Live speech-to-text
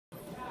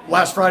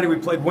last Friday we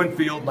played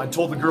Winfield, and I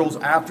told the girls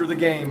after the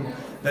game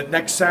that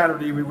next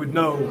Saturday we would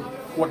know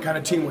what kind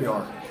of team we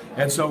are.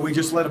 And so we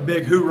just let a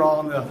big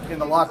hoorah in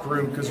the locker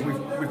room because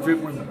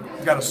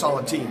we've got a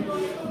solid team.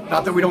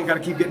 Not that we don't got to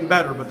keep getting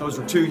better, but those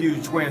are two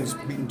huge wins,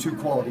 beating two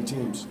quality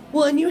teams.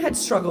 Well, and you had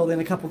struggled in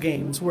a couple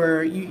games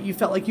where you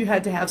felt like you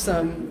had to have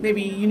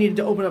maybe you needed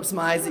to open up some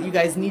eyes that you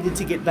guys needed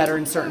to get better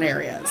in certain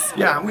areas.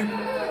 Yeah,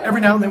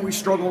 every now and then we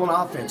struggle on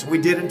offense. We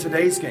did in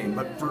today's game,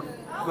 but for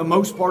the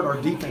most part, our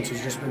defense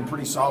has just been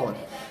pretty solid.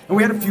 And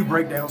we had a few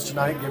breakdowns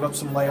tonight, gave up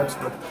some layups,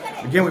 but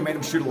again, we made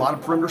them shoot a lot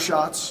of perimeter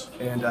shots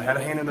and had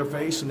a hand in their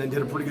face and then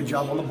did a pretty good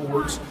job on the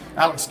boards.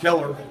 Alex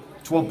Keller,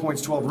 12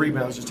 points, 12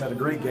 rebounds, just had a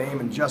great game,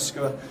 and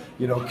Jessica,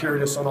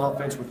 carried us on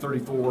offense with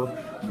 34,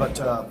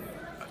 but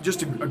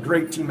just a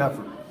great team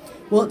effort.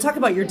 Well, talk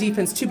about your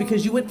defense too,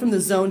 because you went from the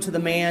zone to the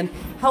man.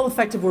 How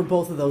effective were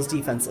both of those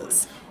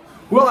defenses?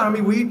 Well, I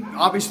mean, we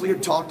obviously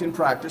had talked in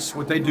practice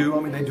what they do. I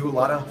mean, they do a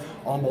lot of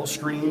on-ball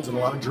screens and a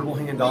lot of dribble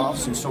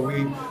handoffs, and so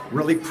we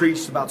really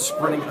preached about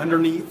sprinting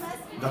underneath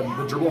the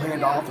dribble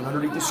handoff and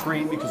underneath the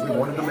screen because we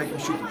wanted to make them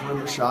shoot the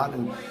perimeter shot.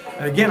 And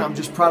again, I'm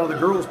just proud of the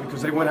girls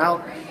because they went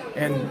out,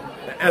 and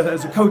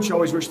as a coach, I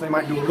always wish they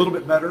might do a little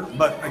bit better,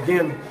 but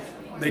again,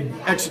 they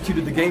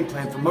executed the game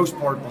plan for the most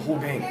part the whole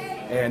game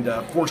and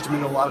forced them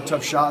into a lot of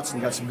tough shots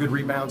and got some good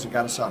rebounds and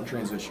got us out in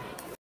transition.